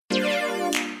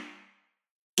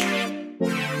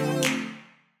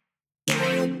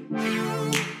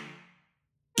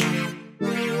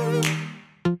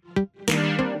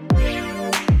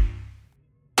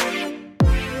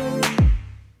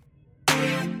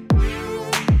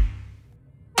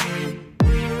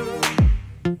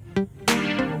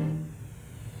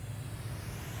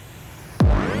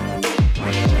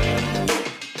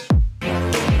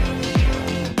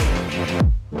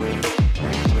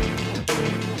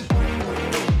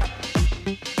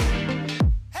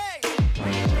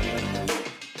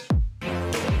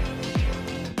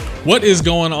What is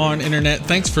going on, Internet?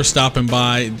 Thanks for stopping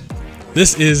by.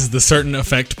 This is the Certain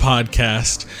Effect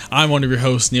Podcast. I'm one of your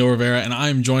hosts, Neil Rivera, and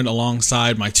I'm joined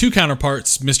alongside my two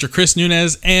counterparts, Mr. Chris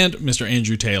Nunez and Mr.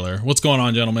 Andrew Taylor. What's going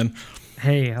on, gentlemen?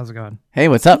 Hey, how's it going? Hey,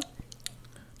 what's up?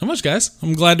 Not much, guys.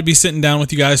 I'm glad to be sitting down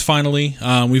with you guys finally.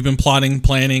 We've been plotting,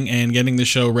 planning, and getting the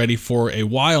show ready for a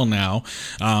while now.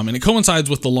 And it coincides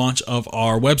with the launch of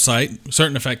our website,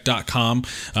 certaineffect.com.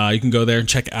 You can go there and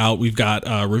check out. We've got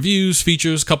reviews,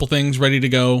 features, a couple things ready to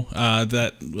go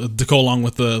that to go along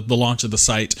with the launch of the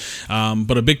site.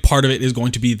 But a big part of it is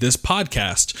going to be this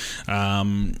podcast.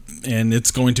 And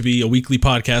it's going to be a weekly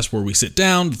podcast where we sit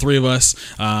down, the three of us.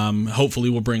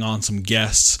 Hopefully we'll bring on some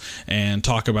guests and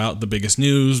talk about the biggest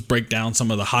news, break down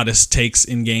some of the hottest takes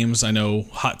in games. I know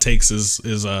hot takes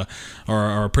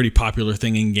are a pretty popular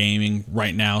thing in gaming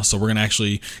right now, so we're going to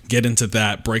actually get into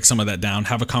that, break some of that down,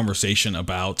 have a conversation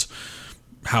about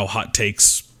how hot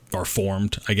takes are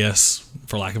formed, I guess,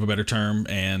 for lack of a better term,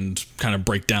 and kind of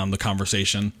break down the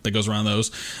conversation that goes around those.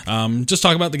 Just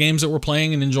talk about the games that we're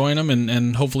playing and enjoying them,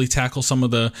 and hopefully tackle some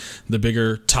of the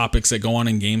bigger topics that go on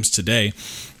in games today.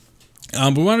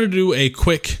 We wanted to do a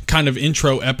quick kind of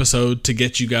intro episode to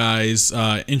get you guys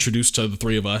introduced to the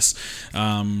three of us.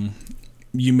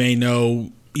 You may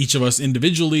know each of us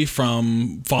individually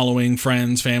from following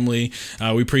friends, family.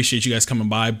 We appreciate you guys coming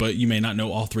by, but you may not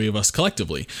know all three of us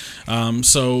collectively.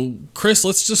 So, Chris,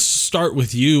 let's just start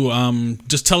with you.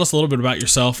 Just tell us a little bit about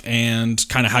yourself and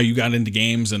kind of how you got into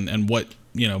games and what,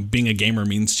 being a gamer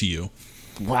means to you.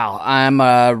 Wow, I'm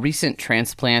a recent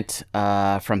transplant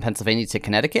from Pennsylvania to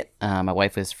Connecticut. My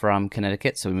wife is from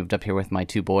Connecticut, so we moved up here with my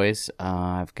two boys.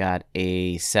 I've got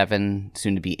a 7,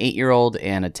 soon-to-be 8-year-old,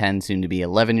 and a 10, soon-to-be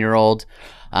 11-year-old.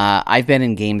 I've been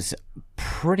in games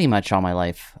pretty much all my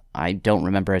life. I don't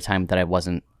remember a time that I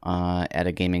wasn't at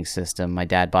a gaming system. My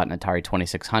dad bought an Atari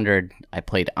 2600. I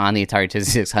played on the Atari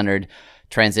 2600.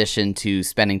 Transitioned to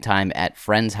spending time at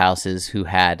friends' houses who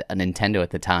had a Nintendo at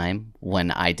the time when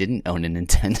I didn't own a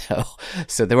Nintendo.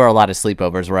 So there were a lot of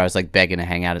sleepovers where I was like begging to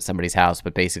hang out at somebody's house,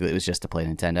 but basically it was just to play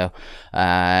Nintendo.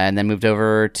 And then moved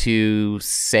over to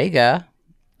Sega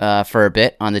for a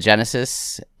bit on the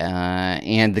Genesis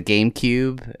and the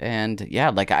GameCube, and yeah,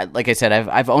 like I said,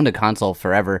 I've owned a console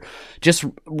forever. Just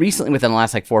recently, within the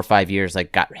last 4 or 5 years,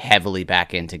 got heavily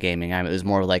back into gaming. It was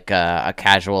more like a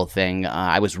casual thing.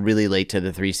 I was really late to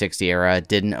the 360 era.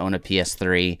 Didn't own a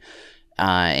PS3,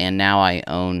 and now I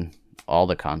own all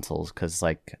the consoles because,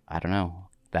 I don't know,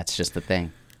 that's just the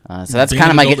thing. So that's kind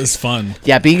of my. Being adult is fun.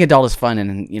 Yeah, being adult is fun,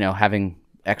 and having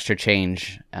extra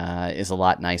change is a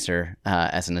lot nicer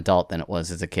as an adult than it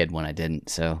was as a kid when I didn't.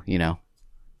 So,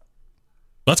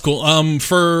 That's cool.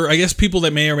 For, I guess, people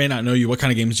that may or may not know you, what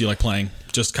kind of games do you like playing?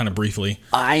 Just kind of briefly.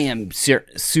 I am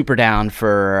super down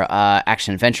for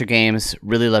action-adventure games.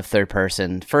 Really love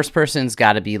third-person. First-person's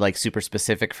got to be, super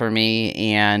specific for me,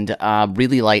 and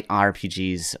really light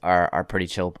RPGs are pretty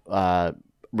chill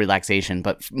relaxation,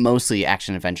 but mostly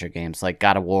action-adventure games like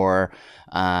God of War,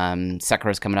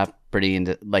 Sekiro's coming up, pretty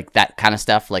into that kind of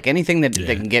stuff. Anything that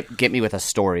can get me with a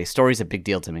story. Story's a big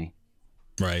deal to me.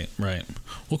 Right.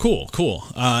 Well, cool.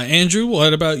 Andrew,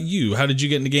 what about you? How did you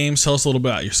get into games? Tell us a little bit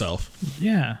about yourself.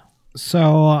 Yeah.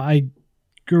 So I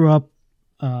grew up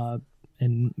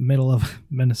in middle of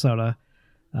Minnesota,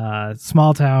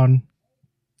 small town,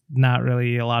 not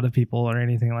really a lot of people or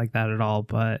anything like that at all,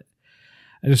 but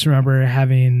I just remember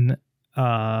having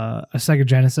a Sega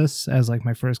Genesis as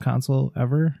my first console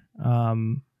ever.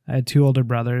 I had two older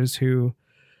brothers who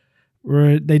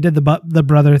they did the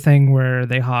brother thing where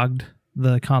they hogged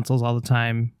the consoles all the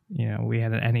time. We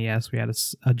had an NES, we had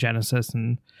a Genesis,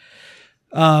 and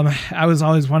I was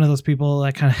always one of those people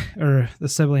that or the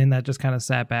sibling that just kind of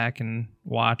sat back and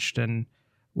watched and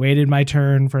waited my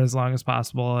turn for as long as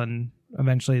possible. And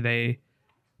eventually they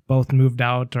both moved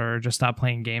out or just stopped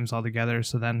playing games altogether.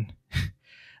 So then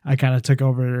I kind of took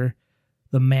over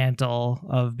the mantle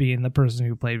of being the person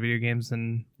who played video games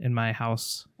in my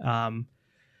house.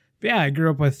 Yeah, I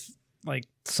grew up with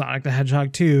Sonic the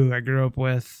Hedgehog 2. I grew up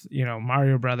with,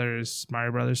 Mario Brothers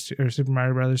 2, or Super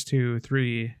Mario Brothers 2,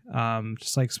 3,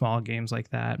 just small games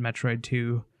like that. Metroid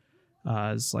 2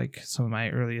 is some of my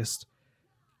earliest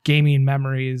gaming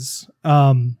memories.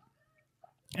 And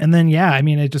then, yeah,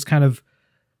 it just kind of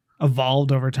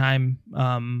evolved over time.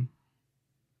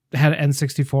 Had an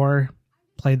N64,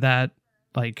 played that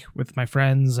with my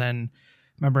friends, and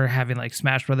remember having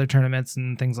Smash Brother tournaments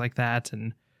and things like that,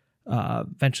 and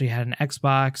eventually had an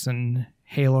Xbox, and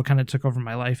Halo kind of took over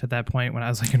my life at that point when I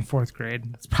was in 4th grade.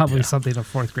 It's probably something a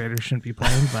 4th grader shouldn't be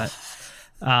playing, but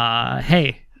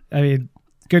hey,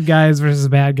 good guys versus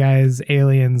bad guys,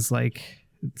 aliens,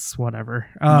 it's whatever.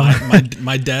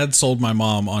 My dad sold my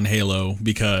mom on Halo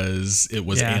because it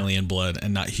was alien blood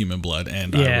and not human blood,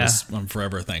 and I'm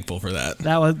forever thankful for that.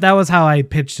 That was how I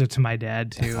pitched it to my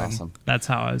dad too. That's awesome. And that's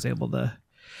how I was able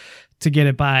to get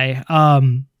it by.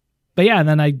 But yeah, and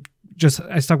then I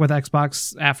stuck with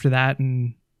Xbox after that,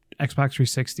 and Xbox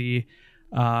 360.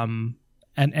 And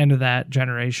end of that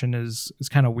generation is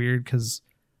kind of weird because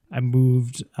I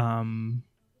moved from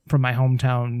my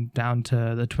hometown down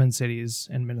to the Twin Cities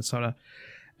in Minnesota.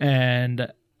 And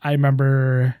I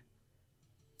remember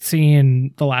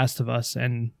seeing The Last of Us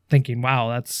and thinking, wow,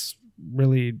 that's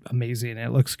really amazing.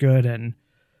 It looks good. And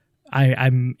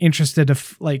I'm interested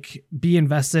to be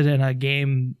invested in a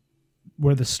game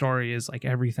where the story is like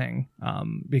everything.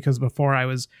 Because before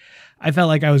I felt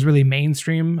like I was really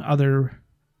mainstream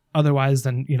otherwise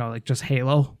than, like just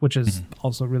Halo, which is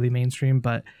also really mainstream,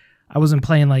 but I wasn't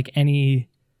playing like any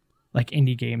like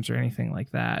indie games or anything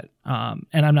like that.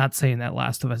 And I'm not saying that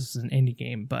Last of Us is an indie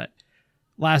game, but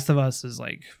Last of Us is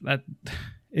like that.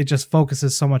 It just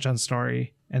focuses so much on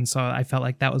story. And so I felt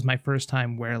like that was my first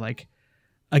time where like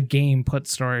a game put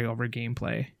story over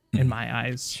gameplay in my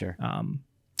eyes. Sure.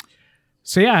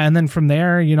 So yeah. And then from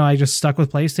there, I just stuck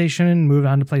with PlayStation and moved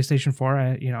on to PlayStation 4.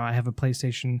 I have a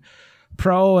PlayStation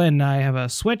Pro and I have a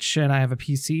Switch and I have a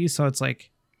PC. So it's like,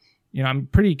 I'm a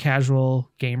pretty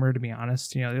casual gamer, to be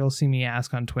honest. You'll see me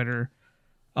ask on Twitter,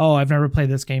 oh, I've never played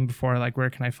this game before. Like, where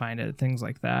can I find it? Things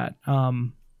like that.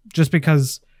 Just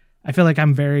because I feel like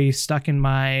I'm very stuck in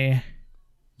my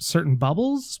certain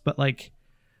bubbles, but like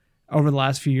over the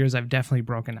last few years, I've definitely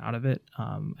broken out of it.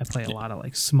 I play a lot of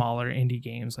like smaller indie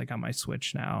games, like on my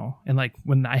Switch now. And like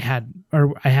when I had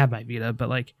my Vita, but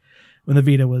like when the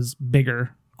Vita was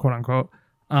bigger, quote unquote,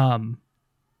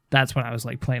 that's when I was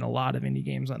like playing a lot of indie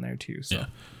games on there too. So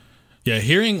yeah,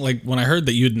 hearing like when I heard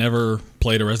that you'd never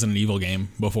played a Resident Evil game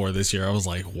before this year, I was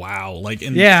like, wow. Like,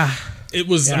 it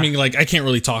was. I mean, like I can't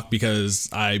really talk because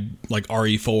I like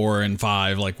RE4 and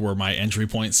 5 like were my entry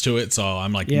points to it, so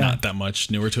I'm like not that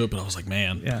much newer to it. But I was like,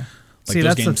 man, like see,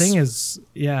 that's the thing is,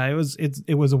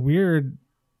 it was a weird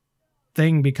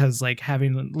thing because like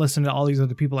having listened to all these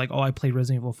other people, like, oh, I played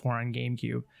Resident Evil 4 on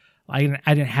GameCube. I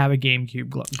didn't have a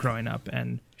GameCube growing up,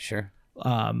 and sure,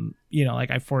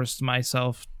 like I forced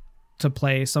myself to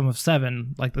play some of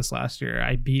 7 like this last year.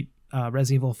 I beat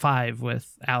Resident Evil 5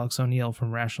 with Alex O'Neill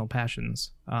from Rational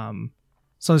Passions.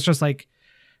 So it's just like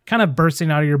kind of bursting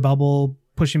out of your bubble,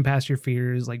 pushing past your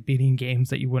fears, like beating games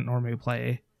that you wouldn't normally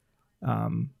play.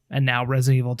 And now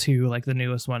Resident Evil 2, like the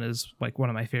newest one, is like one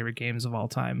of my favorite games of all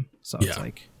time. So it's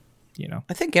like,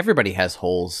 I think everybody has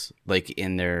holes like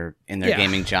in their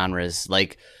gaming genres.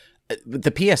 Like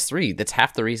the PS3, that's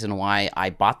half the reason why I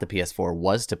bought the PS4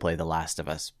 was to play The Last of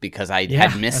Us, because I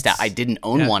had missed out. I didn't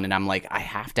own one, and I'm like, I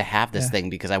have to have this thing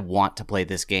because I want to play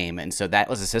this game. And so that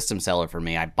was a system seller for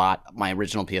me. I bought my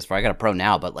original PS4. I got a Pro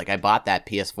now, but like I bought that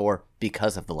PS4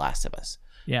 because of The Last of Us.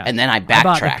 Yeah. And then I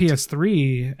backtracked. I bought the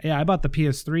PS3. Yeah, I bought the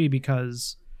PS3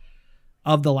 because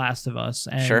of The Last of Us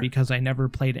and because I never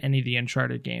played any of the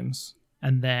Uncharted games.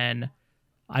 And then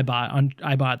I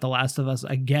bought The Last of Us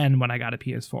again when I got a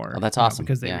PS4. Oh, that's awesome.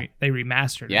 Because they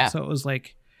remastered it. So it was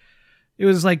like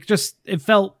just it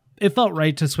felt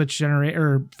right to switch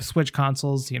switch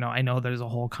consoles. I know there's a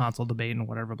whole console debate and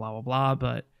whatever, blah blah blah,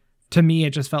 but to me it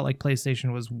just felt like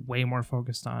PlayStation was way more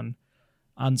focused on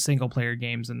single player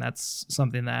games, and that's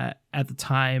something that at the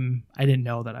time I didn't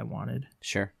know that I wanted.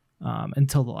 Sure.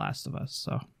 Until The Last of Us.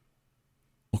 So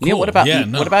well, cool. What about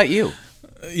you?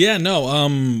 Yeah, no.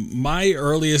 My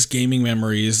earliest gaming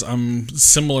memories,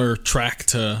 similar track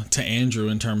to Andrew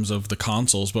in terms of the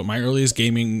consoles, but my earliest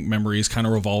gaming memories kind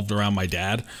of revolved around my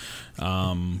dad.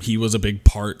 He was a big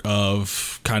part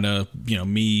of kind of,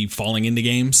 me falling into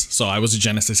games. So I was a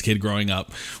Genesis kid growing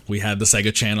up. We had the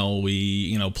Sega Channel.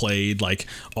 We, played like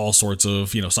all sorts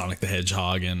of, Sonic the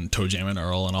Hedgehog and Toe Jam and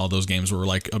Earl, and all those games were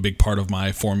like a big part of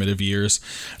my formative years.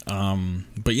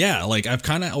 But yeah, like I've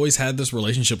kind of always had this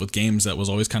relationship with games that was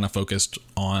always kind of focused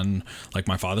on like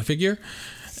my father figure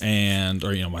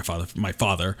my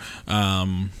father.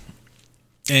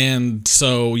 And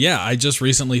so, yeah, I just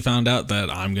recently found out that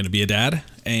I'm going to be a dad,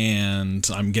 and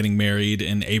I'm getting married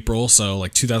in April. So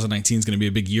like 2019 is going to be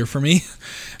a big year for me.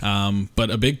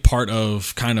 But a big part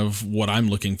of kind of what I'm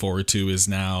looking forward to is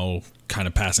now kind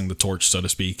of passing the torch, so to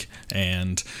speak,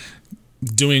 and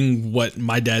doing what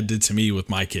my dad did to me with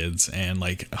my kids. And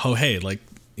like, oh, hey, like,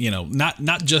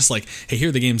 not just like, hey, here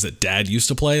are the games that dad used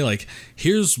to play. Like,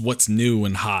 here's what's new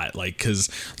and hot. Like, because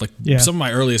like some of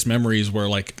my earliest memories were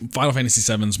like Final Fantasy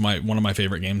VII's one of my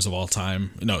favorite games of all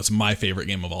time. No, it's my favorite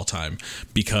game of all time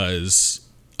because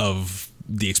of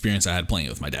the experience I had playing it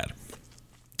with my dad.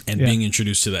 and being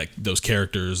introduced to those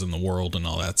characters and the world and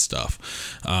all that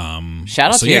stuff.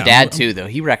 Shout out to your dad too, though.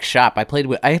 He wrecked shop. I played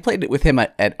it with him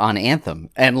on Anthem,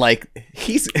 and like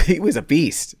he was a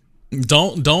beast.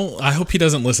 Don't. I hope he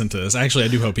doesn't listen to this. Actually, I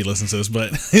do hope he listens to this,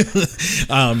 but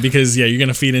because you're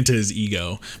gonna feed into his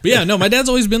ego. But yeah, no, my dad's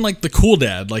always been like the cool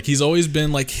dad. Like he's always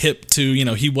been like hip to,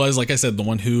 he was, like I said, the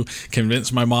one who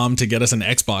convinced my mom to get us an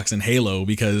Xbox and Halo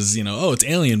because it's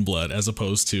Alien Blood, as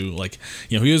opposed to like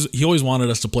he always wanted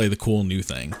us to play the cool new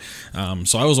thing.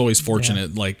 So I was always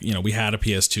fortunate. Like we had a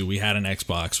PS2, we had an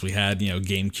Xbox, we had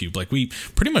GameCube. Like we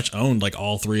pretty much owned like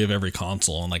all three of every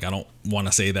console, and like I don't want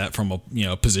to say that from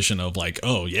a position of like,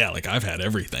 oh yeah, like I've had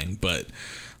everything, but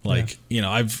like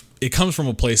it comes from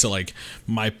a place that like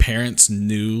my parents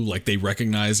knew, like they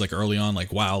recognized like early on,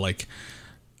 like wow, like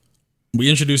we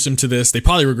introduced him to this. They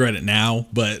probably regret it now,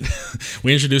 but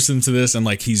we introduced him to this and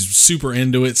like he's super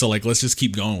into it, so like let's just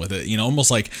keep going with it.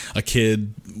 Almost like a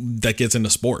kid that gets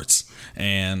into sports,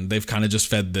 and they've kind of just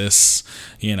fed this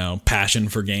passion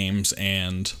for games,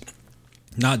 and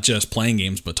not just playing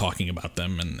games, but talking about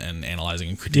them and analyzing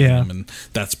and critiquing them. And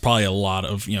that's probably a lot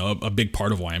of, a big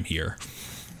part of why I'm here.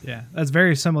 Yeah, that's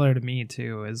very similar to me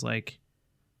too, is like,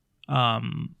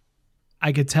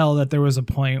 I could tell that there was a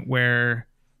point where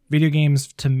video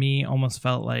games to me almost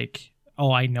felt like,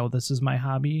 oh, I know this is my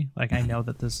hobby. Like, I know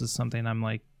that this is something I'm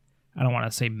like, I don't want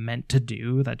to say meant to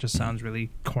do. That just sounds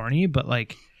really corny, but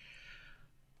like,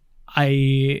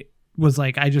 I was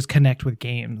like, I just connect with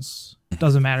games.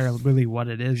 Doesn't matter really what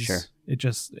it is. Sure. It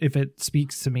just, if it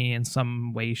speaks to me in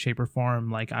some way, shape, or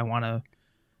form, like I want to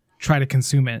try to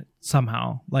consume it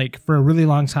somehow. Like for a really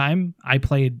long time, I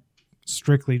played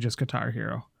strictly just Guitar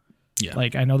Hero. Yeah.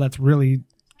 Like I know that's really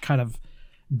kind of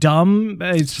dumb.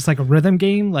 It's just like a rhythm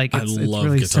game. Like it's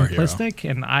really Guitar simplistic.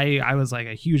 Hero. And I was like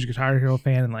a huge Guitar Hero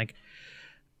fan, and like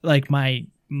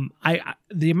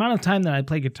the amount of time that I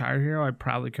played Guitar Hero, I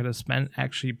probably could have spent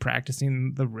actually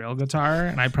practicing the real guitar,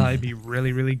 and I'd probably be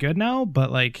really, really good now.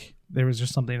 But like, there was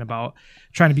just something about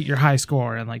trying to beat your high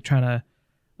score and like trying to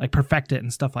like perfect it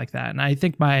and stuff like that. And I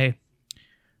think I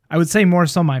would say more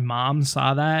so my mom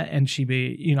saw that, and she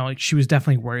was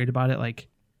definitely worried about it. Like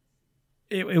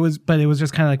it was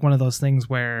just kind of like one of those things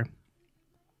where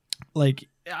like,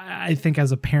 I think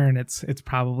as a parent, it's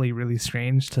probably really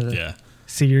strange to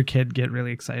see your kid get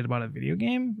really excited about a video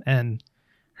game, and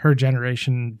her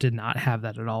generation did not have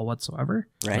that at all whatsoever.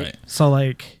 Right. So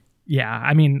like, yeah,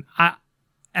 I mean,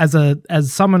 as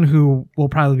someone who will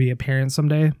probably be a parent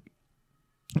someday,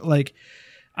 like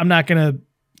I'm not going to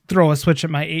throw a Switch at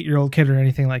my 8-year-old kid or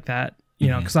anything like that,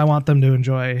 because I want them to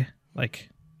enjoy like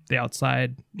the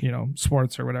outside,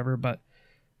 sports or whatever. But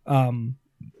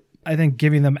I think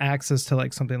giving them access to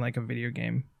like something like a video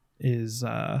game is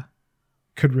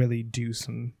could really do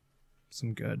some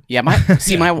good. Yeah,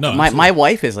 my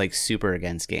wife is like super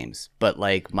against games, but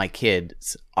like my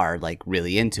kids are like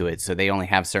really into it, so they only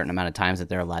have a certain amount of times that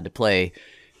they're allowed to play.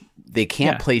 They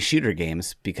can't play shooter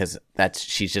games because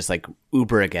she's just like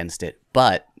uber against it,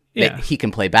 but he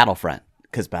can play Battlefront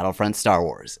because Battlefront's Star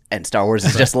Wars, and Star Wars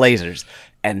is just lasers,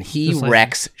 and he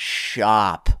wrecks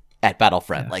shop at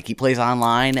Battlefront. Like he plays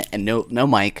online and no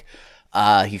mic.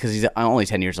 Because he's only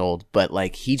 10 years old, but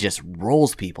like he just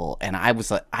rolls people, and I was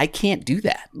like, I can't do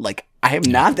that. Like I am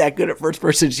not that good at first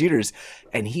person shooters,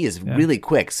 and he is really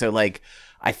quick. So like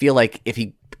I feel like if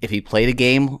he played a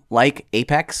game like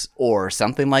Apex or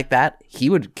something like that, he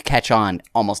would catch on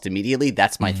almost immediately.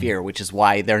 That's my fear, which is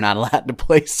why they're not allowed to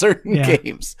play certain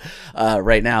games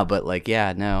right now. But like,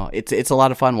 it's a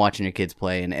lot of fun watching your kids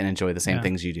play and enjoy the same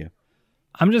things you do.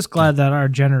 I'm just glad that our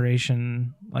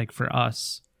generation, like for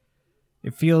us,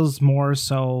 it feels more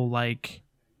so like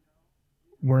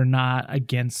we're not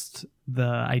against the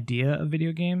idea of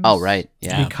video games. Oh, right.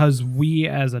 Yeah. Because we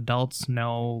as adults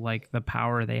know like the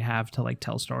power they have to like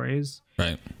tell stories.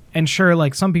 Right. And sure,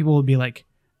 like some people would be like,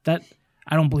 that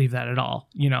I don't believe that at all,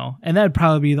 And that'd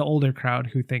probably be the older crowd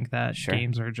who think that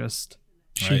games are just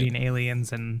shooting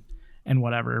aliens and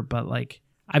whatever. But like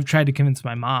I've tried to convince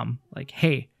my mom, like,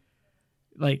 hey,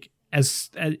 like as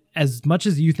much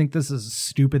as you think this is a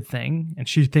stupid thing, and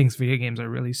she thinks video games are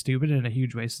really stupid and a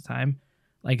huge waste of time,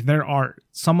 like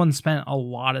someone spent a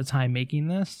lot of time making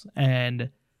this, and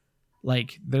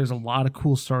like there's a lot of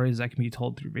cool stories that can be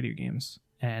told through video games.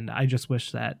 And I just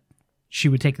wish that she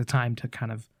would take the time to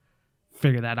kind of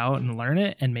figure that out and learn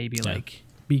it, and maybe like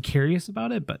be curious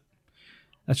about it. But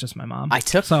that's just my mom. I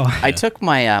took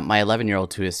my my 11-year-old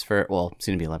to his first,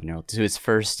 soon to be 11-year-old, to his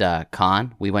first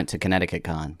con. We went to Connecticut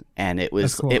Con, and it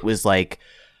was cool. It was like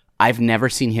I've never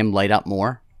seen him light up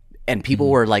more. And people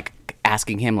were like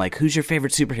asking him like, "Who's your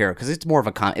favorite superhero?" Because it's more of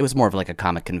it was more of like a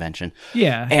comic convention.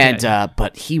 Yeah. And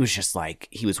but he was just like,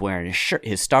 he was wearing his shirt,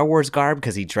 his Star Wars garb,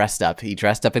 because he dressed up in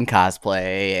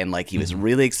cosplay, and like he was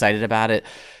really excited about it.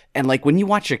 And like when you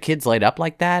watch your kids light up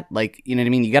like that, like, you know what I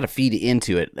mean? You got to feed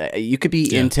into it. You could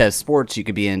be into sports, you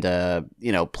could be into,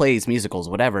 plays, musicals,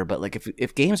 whatever. But like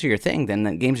if games are your thing,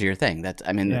 then games are your thing. That's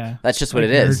just what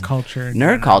like it is.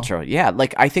 Nerd culture. Yeah.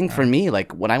 Like I think for me,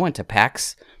 like when I went to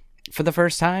PAX for the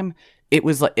first time, it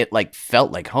was like, it like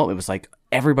felt like home. It was like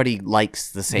everybody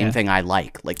likes the same thing I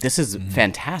like. Like this is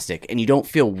fantastic. And you don't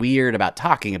feel weird about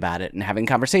talking about it and having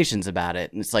conversations about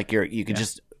it. And it's like you can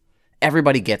just,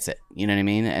 everybody gets it, you know what I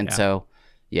mean? And so,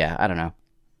 I don't know.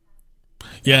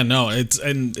 Yeah, no,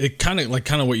 it kind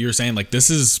of what you're saying. Like this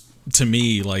is, to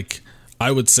me, like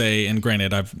I would say, and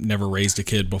granted, I've never raised a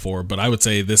kid before, but I would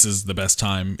say this is the best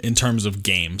time in terms of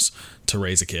games to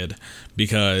raise a kid,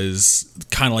 because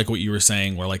kind of like what you were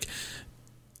saying, where like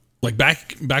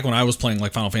back when I was playing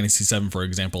like Final Fantasy VII, for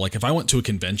example, like if I went to a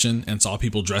convention and saw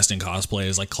people dressed in cosplay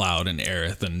as like Cloud and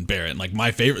Aerith and Barret, and like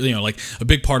my favorite, like a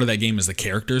big part of that game is the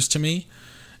characters to me.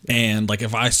 And like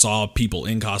if I saw people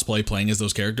in cosplay playing as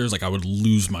those characters, like I would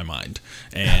lose my mind,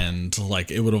 and like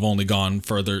it would have only gone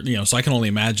further, so I can only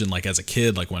imagine like as a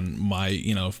kid, like when my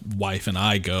wife and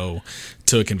I go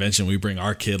to a convention, we bring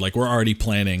our kid, like we're already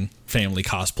planning family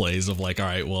cosplays of like, all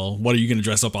right, well, what are you going to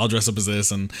dress up? I'll dress up as this,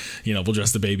 and we'll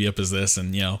dress the baby up as this,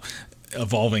 and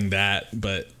evolving that.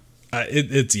 But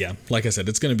it's like I said,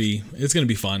 it's gonna be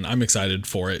fun. I'm excited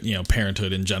for it,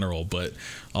 parenthood in general, but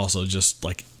also just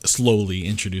like slowly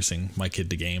introducing my kid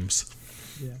to games.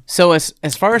 So as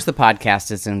far as the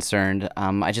podcast is concerned,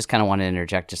 I just kind of want to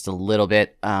interject just a little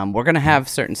bit. We're going to have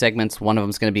certain segments. One of them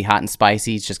is going to be hot and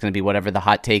spicy. It's just going to be whatever the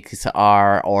hot takes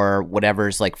are, or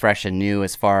whatever's like fresh and new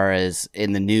as far as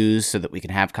in the news, so that we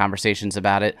can have conversations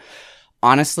about it.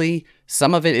 Honestly,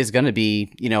 some of it is going to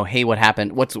be, hey, what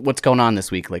happened? What's going on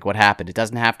this week? Like, what happened? It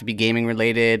doesn't have to be gaming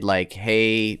related. Like,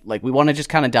 hey, like we want to just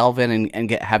kind of delve in and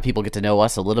have people get to know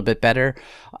us a little bit better.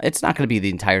 It's not going to be the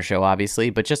entire show, obviously,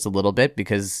 but just a little bit,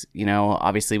 because,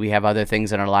 obviously we have other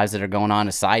things in our lives that are going on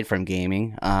aside from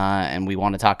gaming, and we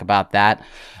want to talk about that.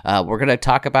 We're going to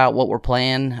talk about what we're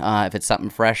playing, if it's something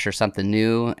fresh or something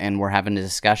new, and we're having a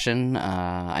discussion.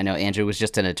 I know Andrew was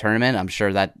just in a tournament. I'm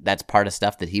sure that's part of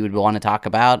stuff that he would want to talk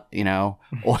about, and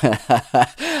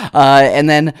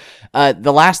then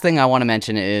the last thing I want to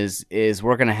mention is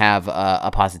we're going to have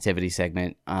a positivity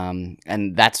segment,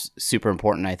 and that's super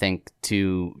important, I think,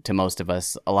 to most of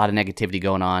us. A lot of negativity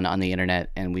going on the internet,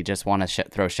 and we just want to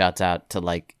throw shouts out to,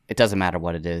 like, it doesn't matter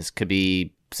what it is. Could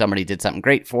be somebody did something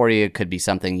great for you, could be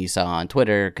something you saw on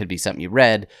Twitter, could be something you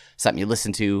read, something you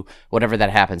listened to, whatever that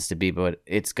happens to be, but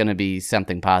it's going to be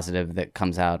something positive that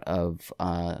comes out of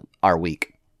our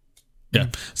week. Yeah,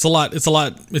 it's a lot.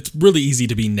 It's really easy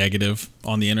to be negative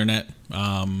on the internet.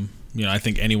 I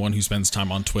think anyone who spends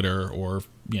time on Twitter or,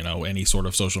 any sort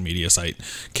of social media site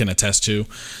can attest to.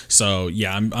 So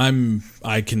yeah,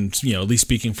 I can, at least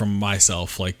speaking from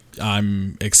myself, like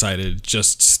I'm excited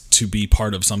just to be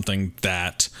part of something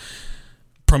that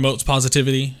promotes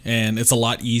positivity, and it's a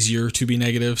lot easier to be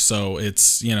negative. So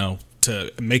it's,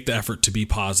 to make the effort to be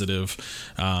positive,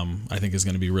 I think is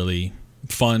going to be really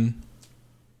fun.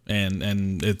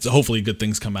 And it's hopefully good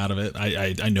things come out of it.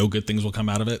 I know good things will come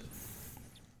out of it.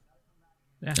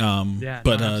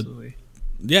 Absolutely.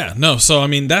 So I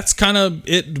mean, that's kind of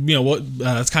it.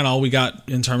 That's kind of all we got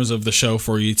in terms of the show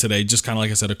for you today. Just kind of,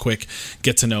 like I said, a quick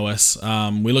get to know us.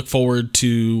 We look forward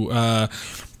to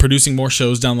producing more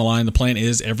shows down the line. The plan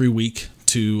is every week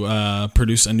to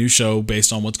produce a new show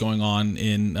based on what's going on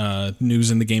in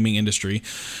news in the gaming industry.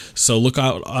 So look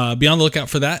out, be on the lookout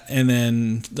for that. And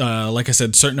then, like I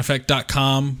said,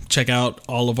 certaineffect.com. Check out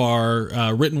all of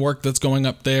our written work that's going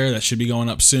up there. That should be going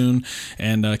up soon.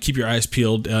 And keep your eyes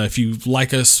peeled. If you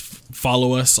like us,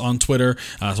 follow us on Twitter.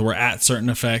 So we're at Certain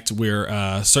Effect.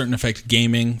 We're Certain Effect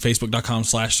Gaming,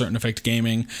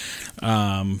 facebook.com/CertainEffectGaming.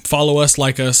 Follow us,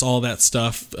 like us, all that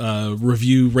stuff.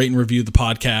 Rate and review the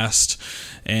podcast.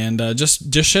 And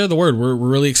just share the word. We're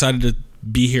really excited to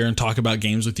be here and talk about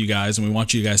games with you guys, and we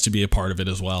want you guys to be a part of it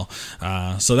as well.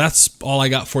 So that's all I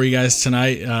got for you guys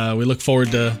tonight. We look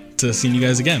forward to seeing you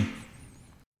guys again.